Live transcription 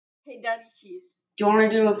Daddy Cheese. Do you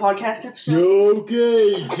want to do a podcast episode?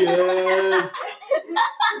 Okay, Dad.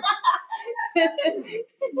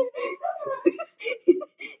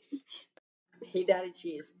 Hey, Daddy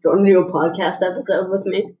Cheese. Do you want to do a podcast episode with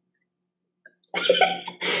me?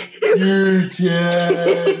 Sure,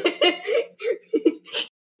 Dad.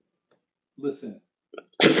 Listen.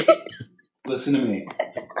 Listen to me.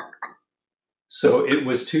 So it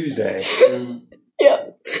was Tuesday.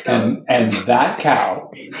 Yep. And that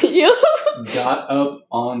cow Yep. got up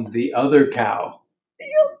on the other cow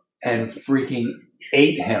and freaking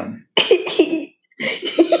ate him.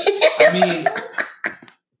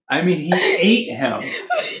 I mean, he ate him.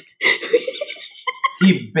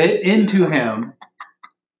 He bit into him,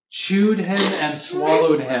 chewed him, and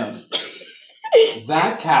swallowed him.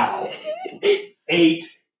 That cow ate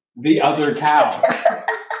the other cow.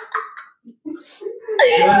 Do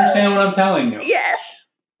you understand what I'm telling you?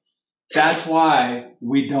 Yes. That's why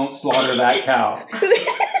we don't slaughter that cow.